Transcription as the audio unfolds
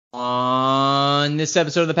On this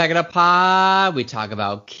episode of the Pack It Up Pod, we talk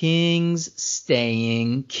about Kings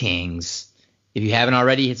staying Kings. If you haven't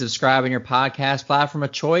already, hit subscribe on your podcast platform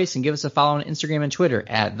of choice and give us a follow on Instagram and Twitter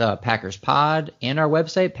at The Packers Pod and our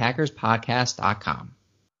website, packerspodcast.com.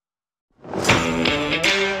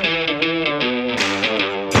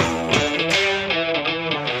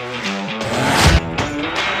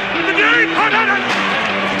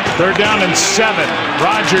 Third down and 7.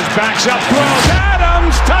 Rodgers backs up, throws.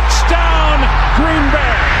 Adams, touchdown, Green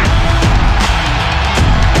Bay.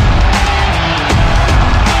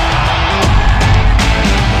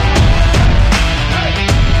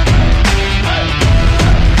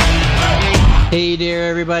 Hey there,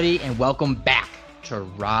 everybody, and welcome back to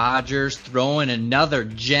Rodgers throwing another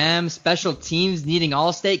gem. Special teams needing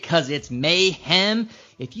All-State because it's mayhem.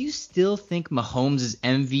 If you still think Mahomes is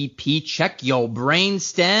MVP, check your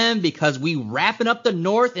brainstem because we wrapping up the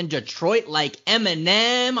North in Detroit like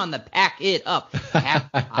Eminem on the Pack It Up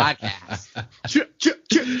podcast.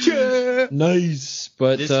 Nice,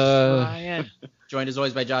 but This is Ryan, joined as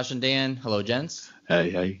always by Josh and Dan. Hello, gents.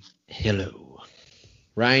 Hey. hello.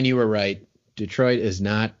 Ryan, you were right. Detroit is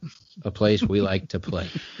not a place we like to play.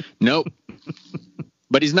 Nope.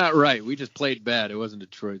 But he's not right. We just played bad. It wasn't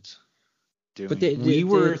Detroit's doing. But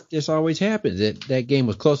this always happens. That game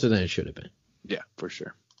was closer than it should have been. Yeah, for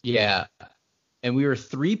sure. Yeah, and we were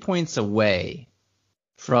 3 points away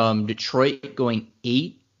from Detroit going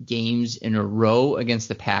 8 games in a row against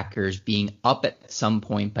the Packers being up at some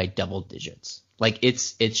point by double digits. Like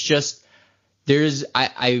it's just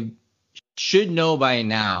I should know by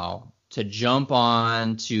now to jump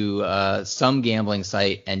on to some gambling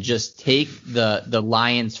site and just take the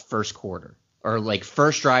Lions first quarter or like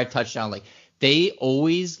first drive touchdown. Like they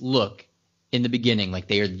always look in the beginning like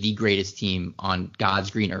they are the greatest team on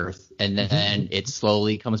God's green earth, and then it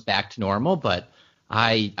slowly comes back to normal. But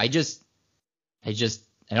I don't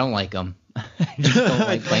like them. I just don't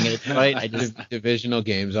like playing it right. Divisional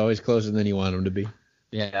games always closer than you want them to be.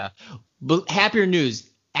 Yeah, but happier news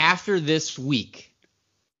after this week.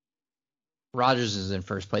 Rodgers is in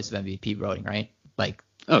first place of MVP voting, right? Like,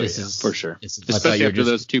 this is for sure. Especially after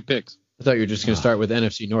those 2 picks. I thought you were just going to start with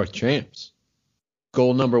NFC North champs.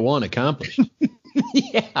 Goal number 1 accomplished.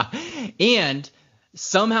 Yeah. And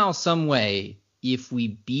somehow, some way, if we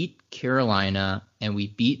beat Carolina and we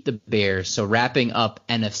beat the Bears, so wrapping up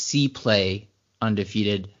NFC play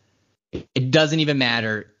undefeated, it doesn't even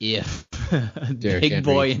matter if Big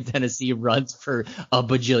Boy in Tennessee runs for a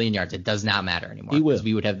bajillion yards. It does not matter anymore. Because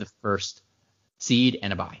we would have the first seed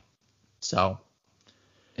and a bye. So,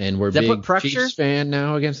 and we're big Chiefs fan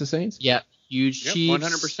now against the Saints? Yeah, huge Chiefs.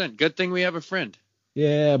 100%. Good thing we have a friend.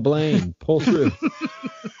 Yeah, Blaine, pull through.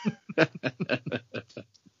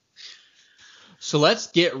 So let's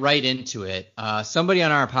get right into it. Somebody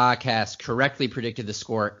on our podcast correctly predicted the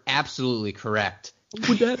score. Absolutely correct. What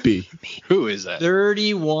would that be? Who is that?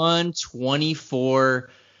 31-24.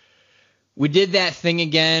 We did that thing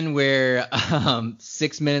again where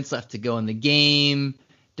 6 minutes left to go in the game.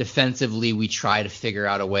 Defensively, we try to figure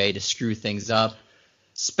out a way to screw things up.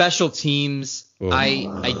 Special teams,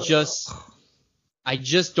 I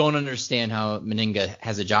just don't understand how Meninga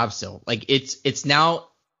has a job still. Like it's now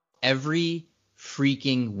every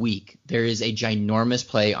freaking week there is a ginormous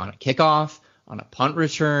play on a kickoff, on a punt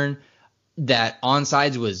return. That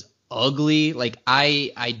onside was ugly. Like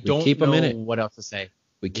I don't know what else to say.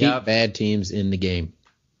 We keep bad teams in the game.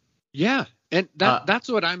 Yeah, and that's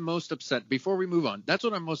what I'm most upset. Before we move on, that's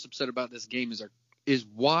what I'm most upset about this game is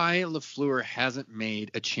why LaFleur hasn't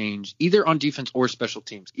made a change either on defense or special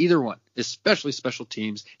teams. Either one, especially special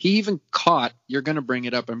teams. He even caught. You're going to bring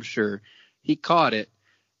it up, I'm sure. He caught it,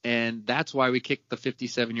 and that's why we kicked the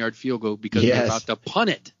 57-yard field goal because we were about to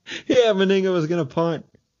punt it. Yeah, Meninga was going to punt.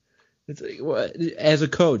 It's like, what? As a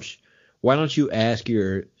coach, why don't you ask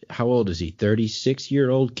how old is he,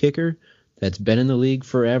 36-year-old kicker that's been in the league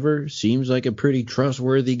forever? Seems like a pretty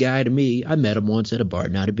trustworthy guy to me. I met him once at a bar,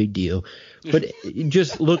 not a big deal. But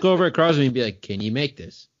just look over at Crosby and be like, can you make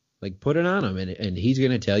this? Like, put it on him, and he's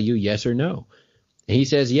going to tell you yes or no. And he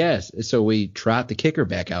says yes. So we trot the kicker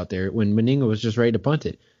back out there when Meninga was just ready to punt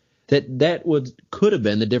it. That could have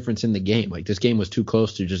been the difference in the game. Like, this game was too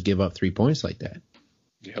close to just give up 3 points like that.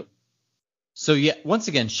 Yep. So, yeah, once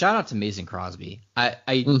again, shout out to Mason Crosby.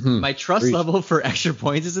 My trust level for extra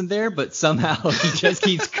points isn't there, but somehow he just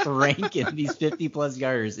keeps cranking these 50-plus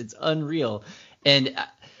yarders. It's unreal. And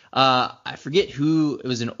I forget who, it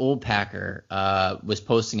was an old Packer, was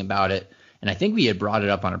posting about it, and I think we had brought it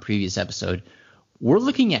up on a previous episode. We're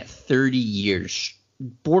looking at 30 years,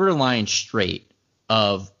 borderline straight,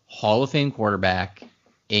 of Hall of Fame quarterback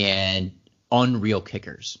and unreal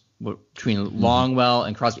kickers between Longwell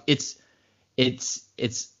and Crosby. It's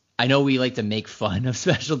I know we like to make fun of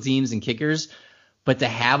special teams and kickers, but to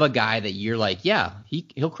have a guy that you're like, yeah,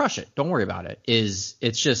 he'll crush it, don't worry about it, it's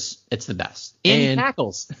the best. And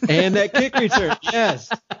tackles. And that kick return,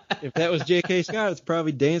 yes. If that was J.K. Scott, it's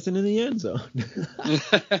probably dancing in the end zone.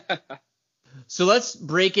 So let's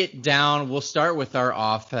break it down. We'll start with our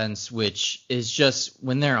offense, which is just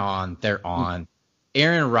when they're on, they're on.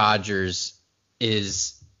 Aaron Rodgers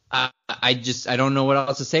is I don't know what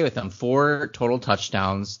else to say with him. 4 total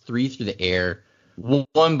touchdowns, 3 through the air,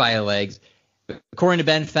 1 by legs. According to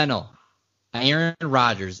Ben Fennell, Aaron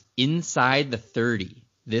Rodgers inside the 30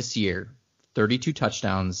 this year, 32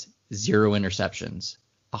 touchdowns, 0 interceptions,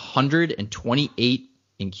 128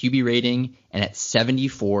 in QB rating, and at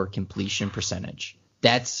 74 completion percentage.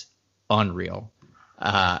 That's unreal.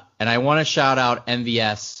 And I want to shout out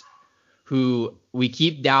MVS, who we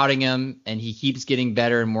keep doubting him, and he keeps getting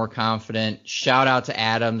better and more confident. Shout out to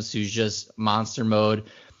Adams, who's just monster mode.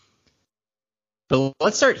 But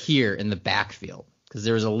let's start here in the backfield, because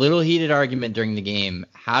there was a little heated argument during the game.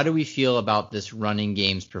 How do we feel about this running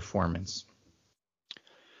game's performance?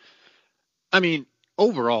 I mean,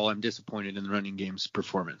 overall, I'm disappointed in the running game's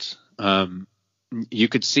performance. You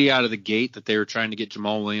could see out of the gate that they were trying to get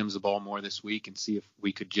Jamal Williams the ball more this week and see if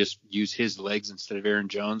we could just use his legs instead of Aaron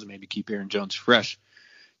Jones and maybe keep Aaron Jones fresh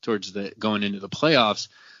towards going into the playoffs.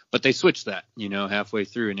 But they switched that, halfway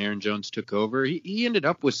through, and Aaron Jones took over. He ended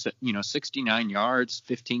up with, 69 yards,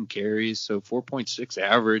 15 carries, so 4.6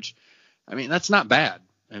 average. I mean, that's not bad.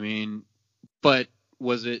 I mean, but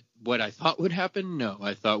was it what I thought would happen? No,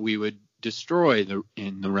 I thought we would destroy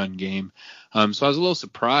in the run game. So I was a little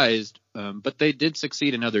surprised, but they did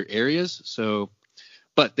succeed in other areas.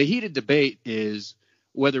 But the heated debate is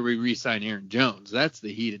whether we re-sign Aaron Jones. That's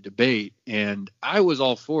the heated debate, and I was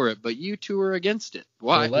all for it, but you two are against it.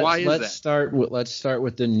 Why? Why is that? Let's start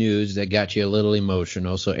with the news that got you a little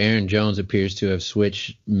emotional. So Aaron Jones appears to have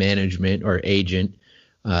switched management or agent,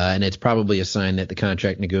 and it's probably a sign that the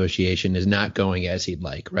contract negotiation is not going as he'd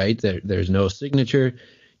like. Right? There's no signature.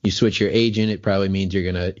 You switch your agent, it probably means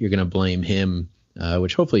you're gonna blame him,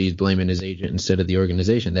 which hopefully he's blaming his agent instead of the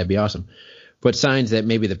organization. That'd be awesome. But signs that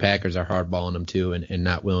maybe the Packers are hardballing him too and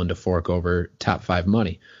not willing to fork over top 5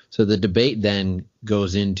 money. So the debate then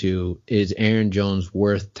goes into, is Aaron Jones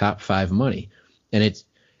worth top 5 money? And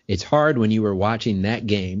it's hard when you were watching that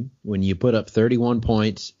game, when you put up 31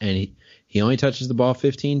 points and he only touches the ball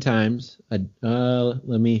 15 times. Let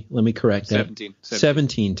me correct that.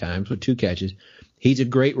 17 times with 2 catches. He's a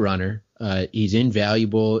great runner. He's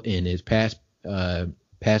invaluable in his pass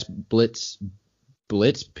blitz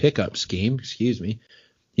pickup scheme.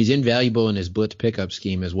 He's invaluable in his blitz pickup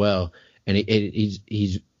scheme as well. And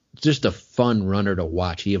he's just a fun runner to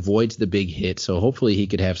watch. He avoids the big hits, so hopefully he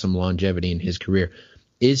could have some longevity in his career.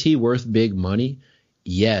 Is he worth big money?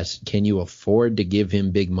 Yes. Can you afford to give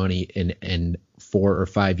him big money and 4 or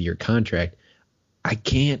 5 year contract? I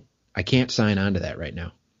can't sign on to that right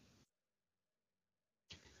now.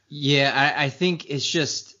 Yeah, I think it's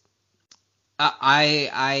just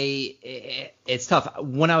it's tough.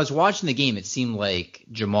 When I was watching the game, it seemed like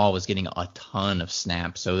Jamal was getting a ton of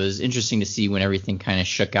snaps. So it was interesting to see when everything kind of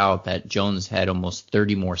shook out that Jones had almost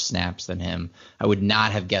 30 more snaps than him. I would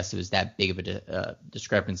not have guessed it was that big of a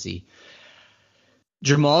discrepancy.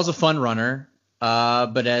 Jamal's a fun runner,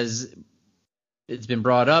 but as it's been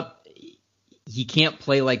brought up, he can't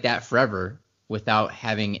play like that forever without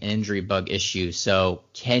having an injury bug issue. So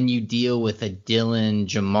can you deal with a Dillon,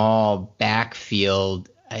 Jamal backfield?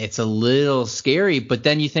 It's a little scary, but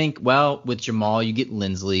then you think, well, with Jamal, you get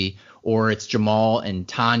Lindsley, or it's Jamal and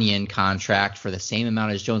Tanyan contract for the same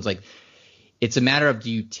amount as Jones. Like, it's a matter of, do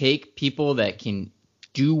you take people that can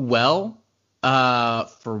do well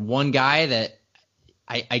for one guy that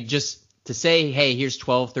I just, to say, hey, here's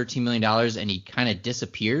 $12, $13 million and he kind of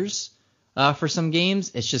disappears for some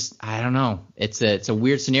games, it's just, I don't know. It's a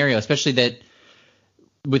weird scenario, especially that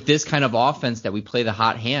with this kind of offense that we play the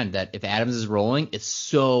hot hand, that if Adams is rolling, it's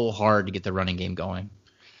so hard to get the running game going.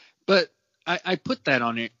 But I put that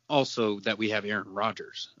on it also that we have Aaron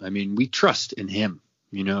Rodgers. I mean, we trust in him.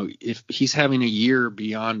 If he's having a year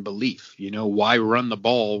beyond belief, why run the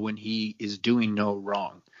ball when he is doing no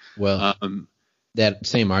wrong? Well, that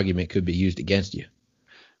same argument could be used against you.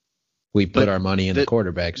 We put our money in the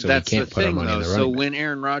quarterback, so we can't put our money in the running back. So when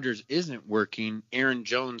Aaron Rodgers isn't working, Aaron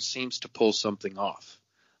Jones seems to pull something off.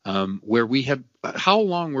 Where we have, how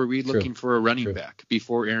long were we looking for a running back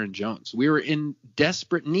before Aaron Jones? We were in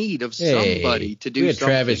desperate need of somebody to do something. We had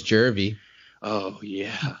Travis Jervey. Oh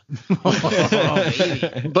yeah.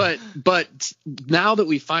 Maybe. But now that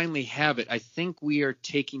we finally have it, I think we are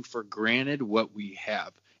taking for granted what we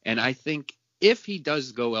have. And I think if he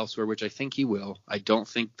does go elsewhere, which I think he will, I don't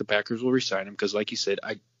think the Packers will re-sign him because, like you said,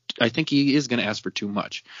 I think he is going to ask for too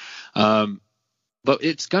much. But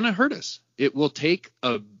it's going to hurt us. It will take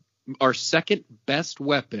our second best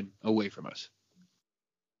weapon away from us.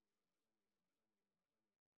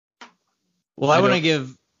 Well, I want to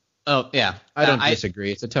give. Oh yeah, I don't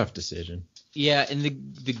disagree. It's a tough decision. Yeah, and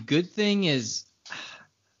the good thing is,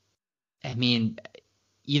 I mean,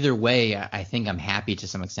 either way, I think I'm happy to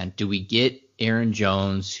some extent. Do we get Aaron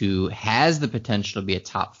Jones, who has the potential to be a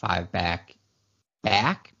top 5 back?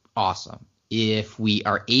 Awesome. If we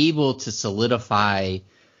are able to solidify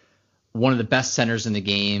one of the best centers in the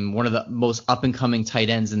game, one of the most up-and-coming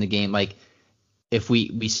tight ends in the game, like if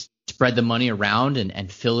we spread the money around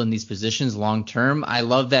and fill in these positions long-term, I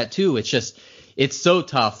love that too. It's so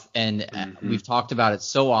tough, and we've talked about it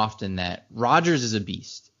so often that Rodgers is a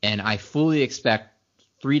beast, and I fully expect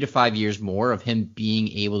 3 to 5 years more of him being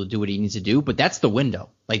able to do what he needs to do, but that's the window.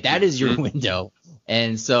 Like that is your window.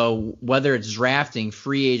 And so whether it's drafting,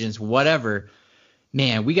 free agents, whatever,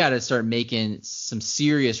 man, we got to start making some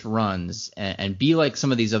serious runs and be like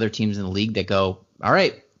some of these other teams in the league that go, all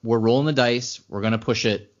right, we're rolling the dice. We're going to push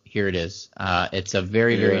it. Here it is. It's a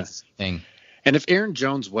very, very interesting thing. And if Aaron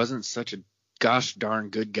Jones wasn't such a gosh darn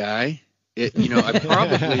good guy, I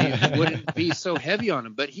probably wouldn't be so heavy on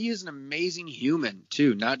him. But he is an amazing human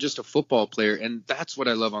too, not just a football player. And that's what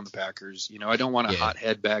I love on the Packers. I don't want a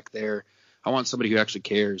hothead back there. I want somebody who actually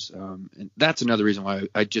cares. And that's another reason why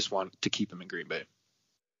I just want to keep him in Green Bay.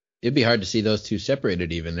 It'd be hard to see those two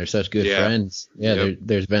separated even. They're such good friends. Yeah,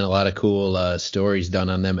 there's been a lot of cool stories done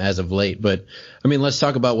on them as of late. But, I mean, let's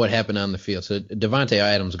talk about what happened on the field. So Davante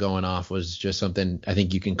Adams going off was just something I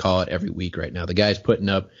think you can call it every week right now. The guy's putting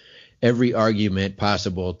up every argument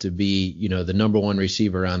possible to be, the number one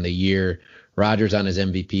receiver on the year. Rodgers on his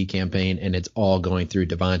MVP campaign, and it's all going through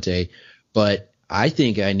Davante. But I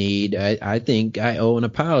think I owe an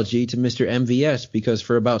apology to Mr. MVS because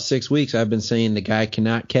for about 6 weeks I've been saying the guy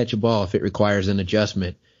cannot catch a ball if it requires an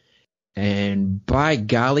adjustment. And by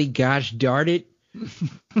golly gosh darn it,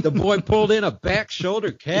 the boy pulled in a back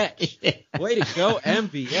shoulder catch. Way to go,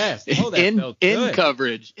 MVS. Oh, that felt good. In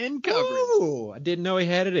coverage. Ooh, I didn't know he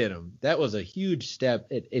had it in him. That was a huge step.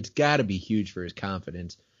 It's got to be huge for his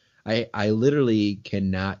confidence. I literally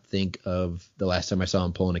cannot think of the last time I saw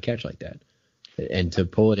him pulling a catch like that. And to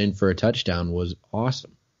pull it in for a touchdown was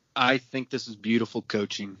awesome. I think this is beautiful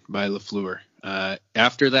coaching by LaFleur.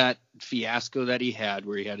 After that fiasco that he had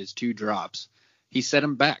where he had his 2 drops, he set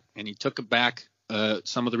him back and he took back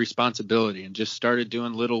some of the responsibility and just started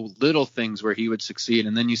doing little things where he would succeed.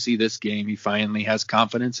 And then you see this game, he finally has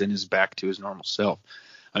confidence and is back to his normal self,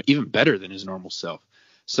 even better than his normal self.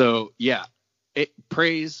 So, yeah,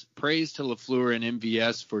 praise to LaFleur and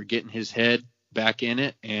MVS for getting his head back in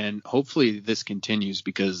it, and hopefully this continues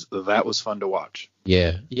because that was fun to watch.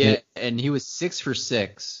 Yeah, and he was 6 for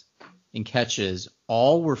 6 in catches.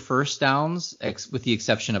 All were first downs, with the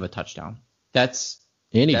exception of a touchdown. And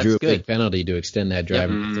he drew a good. big penalty to extend that drive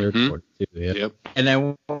in the third quarter too. Yep. And I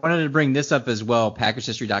wanted to bring this up as well.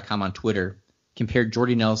 PackersHistory.com on Twitter compared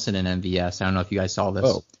Jordy Nelson and MVS. I don't know if you guys saw this.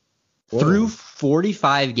 Oh. Through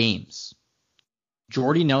 45 games,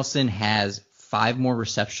 Jordy Nelson has 5 more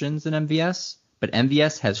receptions than MVS. But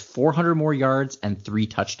MVS has 400 more yards and 3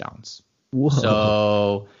 touchdowns. Whoa.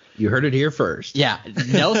 So you heard it here first. Yeah,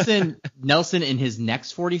 Nelson in his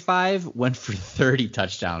next 45 went for 30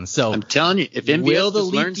 touchdowns. So I'm telling you, if MVS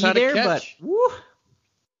just learns how to catch.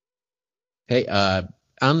 Hey,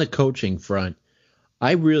 on the coaching front,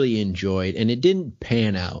 I really enjoyed, and it didn't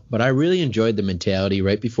pan out, but I really enjoyed the mentality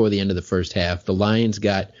right before the end of the first half. The Lions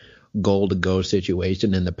got goal to go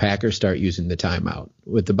situation and the Packers start using the timeout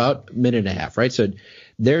with about a minute and a half, right? So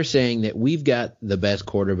they're saying that we've got the best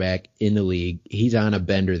quarterback in the league. He's on a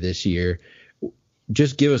bender this year.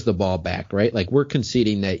 Just give us the ball back, right? Like we're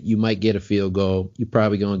conceding that you might get a field goal. You're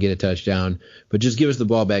probably going to get a touchdown, but just give us the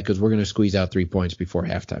ball back because we're going to squeeze out 3 points before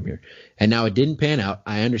halftime here. And now it didn't pan out.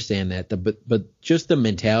 I understand that, but just the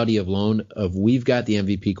mentality of we've got the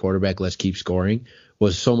MVP quarterback, let's keep scoring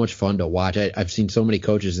was so much fun to watch. I've seen so many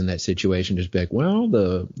coaches in that situation just be like, well,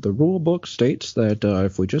 the rule book states that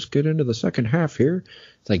if we just get into the second half here,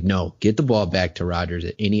 it's like, no, get the ball back to Rodgers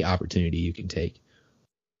at any opportunity you can take.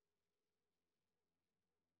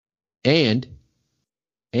 And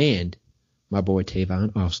my boy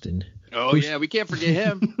Tavon Austin. Oh, yeah, we can't forget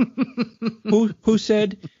him. who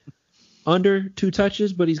said under 2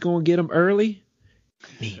 touches, but he's going to get them early?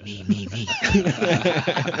 Me.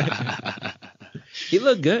 He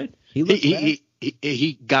looked good.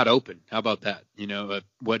 He got open. How about that?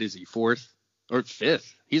 What is he, fourth or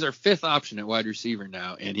fifth? He's our fifth option at wide receiver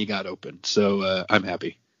now, and he got open. So I'm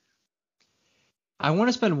happy. I want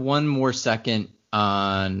to spend one more second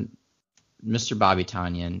on Mr. Bobby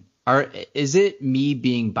Tonyan. Is it me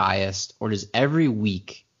being biased, or does every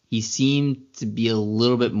week he seem to be a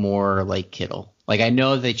little bit more like Kittle? Like, I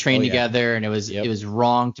know they trained together, and it was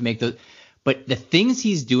wrong to make but the things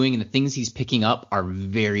he's doing and the things he's picking up are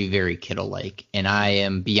very, very Kittle-like, and I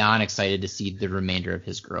am beyond excited to see the remainder of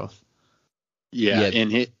his growth. Yeah.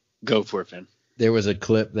 And go for it, Finn. There was a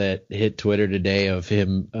clip that hit Twitter today of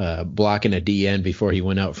him blocking a D-end before he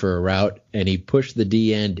went out for a route, and he pushed the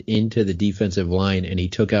D-end into the defensive line, and he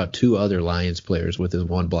took out two other Lions players with his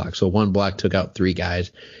one block. So one block took out three guys.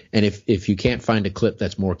 And if you can't find a clip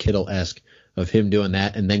that's more Kittle-esque of him doing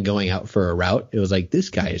that and then going out for a route, it was like, this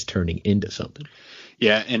guy is turning into something.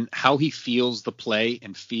 Yeah, and how he feels the play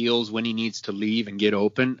and feels when he needs to leave and get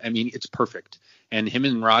open, I mean, it's perfect. And him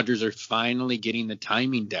and Rodgers are finally getting the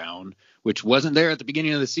timing down, which wasn't there at the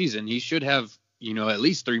beginning of the season. He should have, at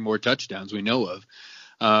least 3 more touchdowns we know of.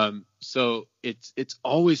 So it's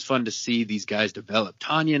always fun to see these guys develop.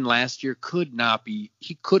 Tonyan last year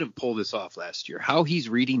he couldn't pull this off last year. How he's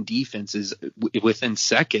reading defenses within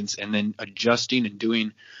seconds and then adjusting and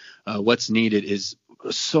doing what's needed is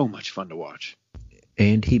so much fun to watch.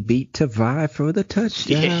 And he beat Tavai for the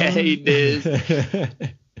touchdown. Yeah, he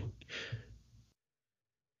did.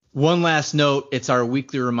 One last note, it's our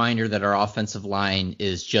weekly reminder that our offensive line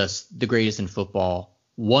is just the greatest in football.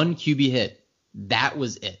 1 QB hit. That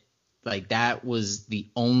was it. Like, that was the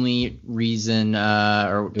only reason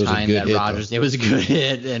or time that Rodgers – it was a good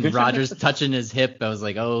hit. And Rodgers touching his hip, I was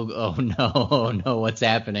like, oh no, what's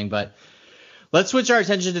happening? But let's switch our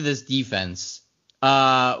attention to this defense,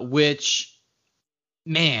 which –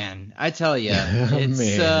 man, I tell you,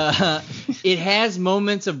 it has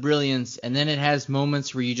moments of brilliance, and then it has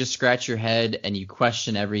moments where you just scratch your head and you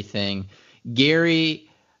question everything. Gary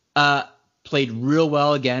played real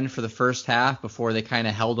well again for the first half before they kind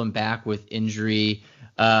of held him back with injury.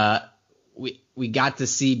 We got to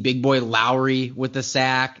see Big Boy Lowry with the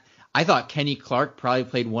sack. I thought Kenny Clark probably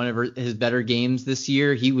played one of his better games this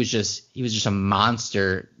year. He was just a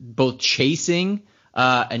monster, both chasing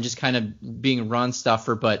and just kind of being a run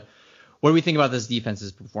stuffer. But what do we think about this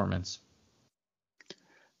defense's performance?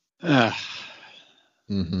 This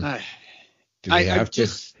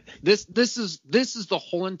is the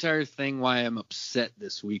whole entire thing why I'm upset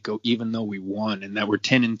this week, even though we won and that we're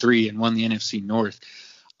 10-3 and won the NFC North.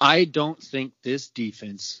 I don't think this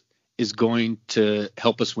defense is going to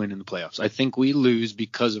help us win in the playoffs. I think we lose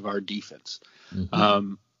because of our defense.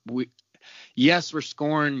 Mm-hmm. We're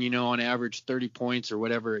scoring, on average 30 points or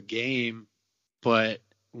whatever a game, but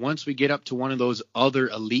once we get up to one of those other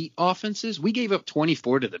elite offenses, we gave up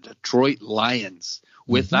 24 to the Detroit Lions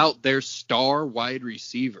without their star wide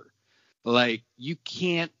receiver. Like, you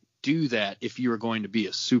can't do that if you are going to be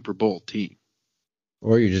a Super Bowl team.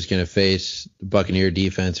 Or you're just going to face the Buccaneer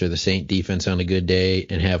defense or the Saint defense on a good day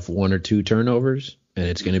and have 1 or 2 turnovers, and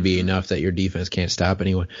it's going to be enough that your defense can't stop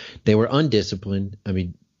anyone. They were undisciplined.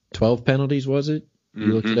 12 penalties, was it? You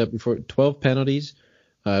looked it up before. 12 penalties.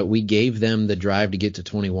 We gave them the drive to get to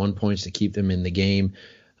 21 points to keep them in the game.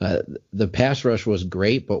 The pass rush was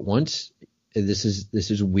great, but once this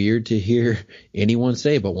is weird to hear anyone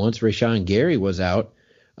say, but once Rashawn Gary was out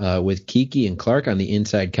with Keke and Clark on the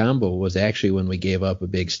inside combo was actually when we gave up a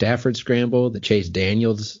big Stafford scramble. The Chase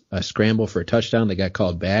Daniels scramble for a touchdown that got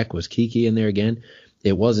called back was Keke in there again.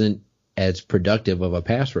 It wasn't as productive of a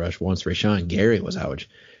pass rush once Rashawn Gary was out.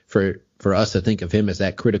 For us to think of him as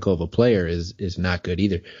that critical of a player is not good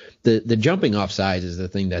either. The jumping off sides is the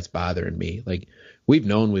thing that's bothering me. Like, we've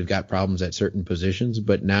known we've got problems at certain positions,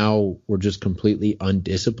 but now we're just completely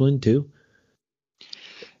undisciplined too.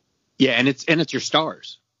 Yeah, and it's your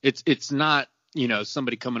stars. It's not,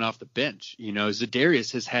 somebody coming off the bench.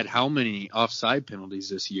 Za'Darius has had how many offside penalties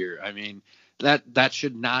this year? That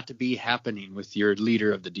should not be happening with your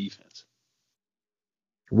leader of the defense.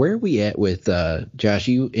 Where are we at with Josh?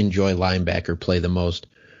 You enjoy linebacker play the most.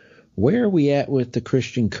 Where are we at with the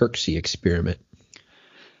Christian Kirksey experiment?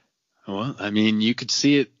 Well, you could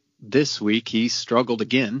see it this week. He struggled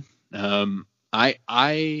again. I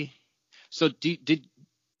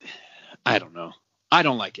don't know. I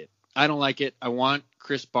don't like it. I want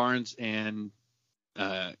Chris Barnes and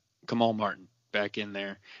Kamal Martin back in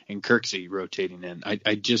there and Kirksey rotating in.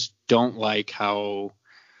 I just don't like how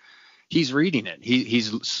he's reading it. He's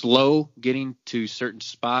slow getting to certain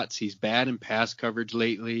spots. He's bad in pass coverage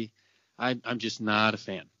lately. I'm just not a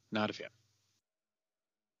fan. Not a fan.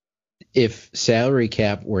 if salary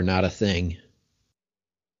cap were not a thing,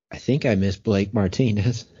 I think I miss Blake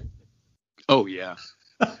Martinez. Oh yeah,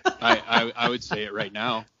 I would say it right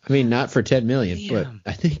now. I mean, not for $10 million, Damn.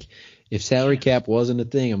 but I think if salary cap wasn't a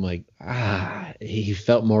thing, I'm like, he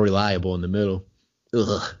felt more reliable in the middle.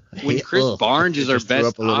 Ugh. When Chris Barnes is our Just threw best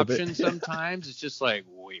up a little option, bit. sometimes it's just like,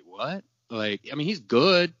 wait, what? Like, I mean, he's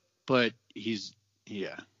good, but he's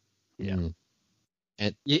Mm.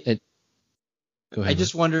 Yeah. Go ahead. I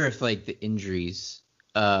just wonder if like the injuries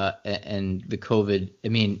and the COVID. I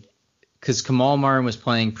mean, because Kamal Martin was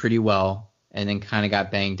playing pretty well and then kind of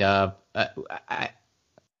got banged up. I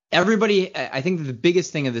think the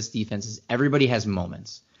biggest thing of this defense is everybody has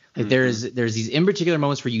moments. Like there's these in particular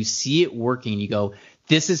moments where you see it working and you go,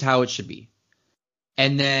 this is how it should be.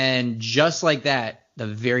 And then just like that, the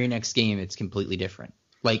very next game, it's completely different.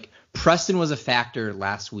 Like Preston was a factor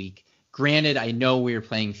last week. Granted, I know we were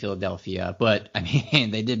playing Philadelphia, but I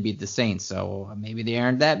mean, they did beat the Saints, so maybe they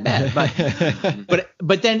aren't that bad.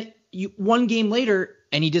 But then one game later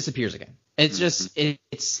and he disappears again. It's just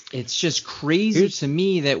it's just crazy to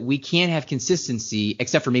me that we can't have consistency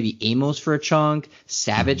except for maybe Amos for a chunk,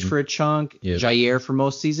 Savage for a chunk, Jair for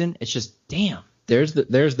most season. It's just damn. There's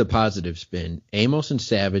the positive spin. Amos and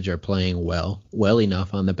Savage are playing well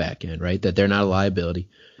enough on the back end, right? That they're not a liability.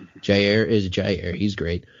 Jair is Jair. He's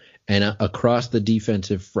great. And across the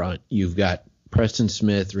defensive front, you've got Preston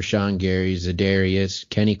Smith, Rashawn Gary, Za'Darius,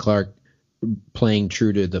 Kenny Clark playing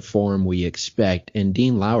true to the form we expect, and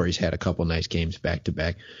Dean Lowry's had a couple nice games back to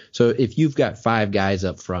back. So if you've got 5 guys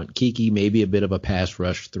up front, Kiki maybe a bit of a pass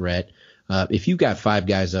rush threat. If you've got 5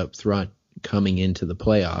 guys up front coming into the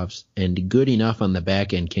playoffs and good enough on the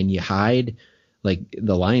back end, can you hide? Like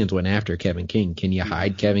the Lions went after Kevin King. Can you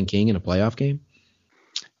hide Kevin King in a playoff game?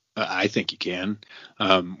 I think you can.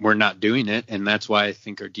 We're not doing it, and that's why I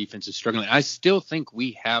think our defense is struggling. I still think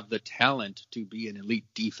we have the talent to be an elite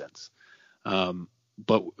defense.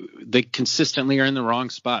 But they consistently are in the wrong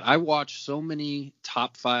spot. I watched so many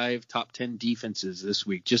top 5, top 10 defenses this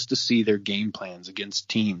week just to see their game plans against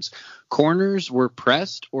teams. Corners were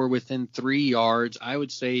pressed or within 3 yards, I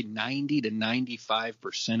would say 90 to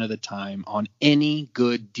 95% of the time on any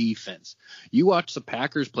good defense. You watch the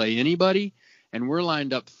Packers play anybody, and we're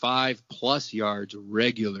lined up 5+ yards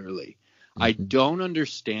regularly. I don't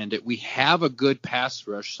understand it. We have a good pass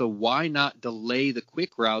rush, so why not delay the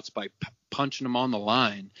quick routes by punching them on the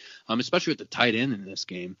line, especially with the tight end in this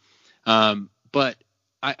game. But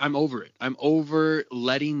I'm over it. I'm over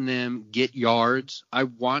letting them get yards. I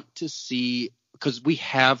want to see, because we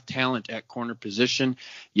have talent at corner position.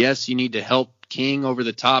 Yes, you need to help King over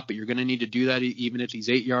the top, but you're going to need to do that even if he's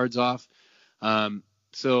 8 yards off. I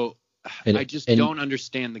just don't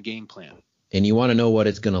understand the game plan. And you want to know what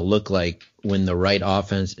it's going to look like when the right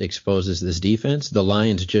offense exposes this defense? The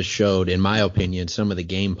Lions just showed, in my opinion, some of the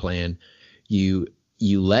game plan. You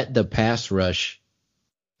let the pass rush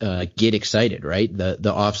get excited, right? The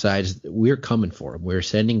offsides, we're coming for them. We're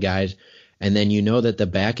sending guys, and then you know that the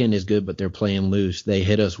back end is good, but they're playing loose. They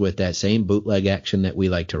hit us with that same bootleg action that we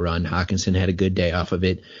like to run. Hawkinson had a good day off of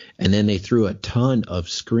it, and then they threw a ton of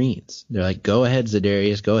screens. They're like, go ahead,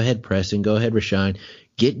 Za'Darius, go ahead, Preston, go ahead, Rashawn,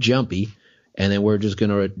 get jumpy. And then we're just going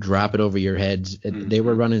to drop it over your heads. They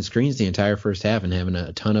were running screens the entire first half and having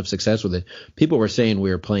a ton of success with it. People were saying we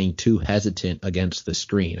were playing too hesitant against the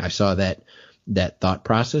screen. I saw that thought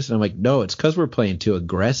process, and I'm like, no, it's because we're playing too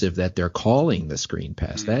aggressive that they're calling the screen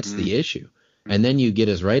pass. That's the issue. And then you get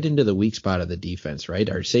us right into the weak spot of the defense, right?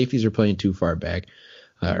 Our safeties are playing too far back.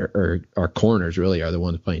 Or our corners really are the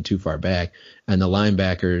ones playing too far back. And the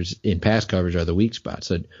linebackers in pass coverage are the weak spots.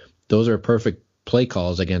 So those are perfect play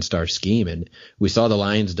calls against our scheme, and we saw the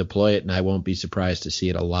Lions deploy it, and I won't be surprised to see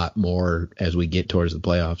it a lot more as we get towards the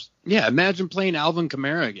playoffs. Yeah, imagine playing Alvin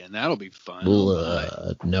Kamara again. That'll be fun.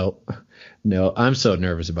 No, I'm so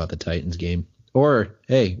nervous about the Titans game. Or,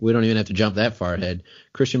 hey, we don't even have to jump that far ahead.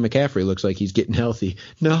 Christian McCaffrey looks like he's getting healthy.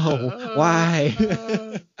 No,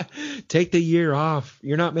 why? Take the year off.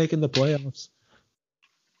 You're not making the playoffs.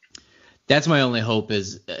 That's my only hope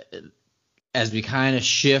is as we kind of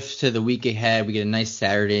shift to the week ahead, we get a nice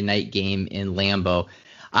Saturday night game in Lambeau.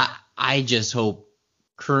 I just hope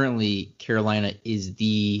currently Carolina is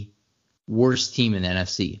the worst team in the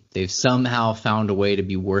NFC. They've somehow found a way to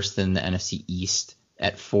be worse than the NFC East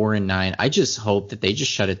at 4-9. I just hope that they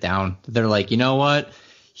just shut it down. They're like, you know what?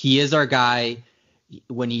 He is our guy.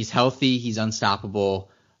 When he's healthy, he's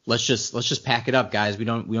unstoppable. Let's just pack it up, guys. We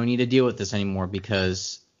don't need to deal with this anymore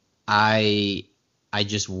because I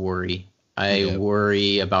just worry. I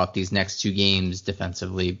worry about these next 2 games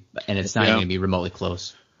defensively, and it's not going to be remotely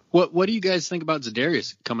close. What do you guys think about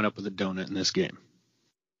Za'Darius coming up with a donut in this game?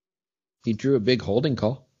 He drew a big holding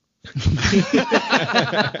call.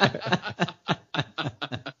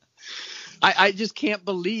 I just can't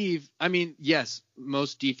believe. I mean, yes,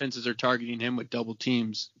 most defenses are targeting him with double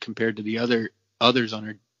teams compared to the others on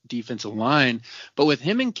our defensive line. But with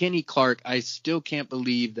him and Kenny Clark, I still can't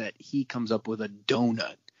believe that he comes up with a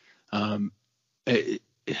donut. It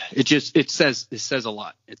says a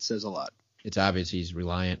lot. It says a lot. It's obvious he's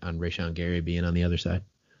reliant on Rashawn Gary being on the other side.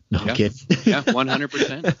 No, I'm kidding. Yeah,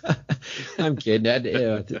 100%. I'm kidding.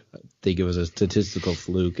 I think it was a statistical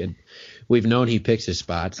fluke, and we've known he picks his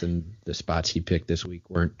spots, and the spots he picked this week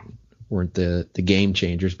weren't the game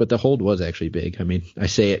changers, but the hold was actually big. I mean, I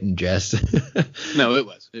say it in jest. No, it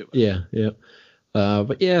was. Yeah.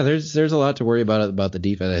 But yeah, there's a lot to worry about the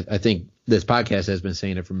defense. I think this podcast has been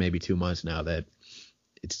saying it for maybe 2 months now that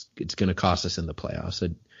it's going to cost us in the playoffs.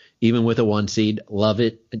 And even with a 1 seed, love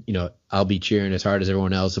it. You know, I'll be cheering as hard as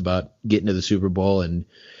everyone else about getting to the Super Bowl. And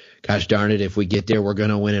gosh darn it, if we get there, we're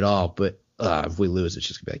going to win it all. But if we lose, it's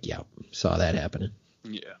just going to be like, yeah, saw that happening.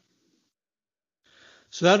 Yeah.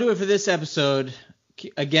 So that'll do it for this episode.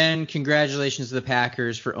 Again, congratulations to the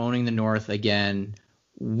Packers for owning the North again.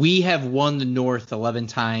 We have won the North 11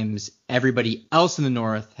 times. Everybody else in the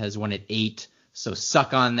North has won it 8. So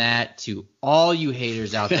suck on that to all you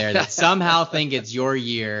haters out there that somehow think it's your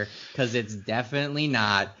year, because it's definitely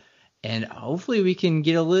not. And hopefully we can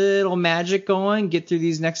get a little magic going, get through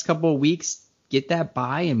these next couple of weeks, get that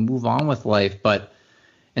bye, and move on with life. But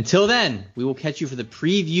until then, we will catch you for the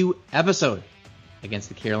preview episode against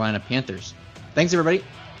the Carolina Panthers. Thanks, everybody.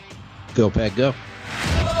 Go Pack, go.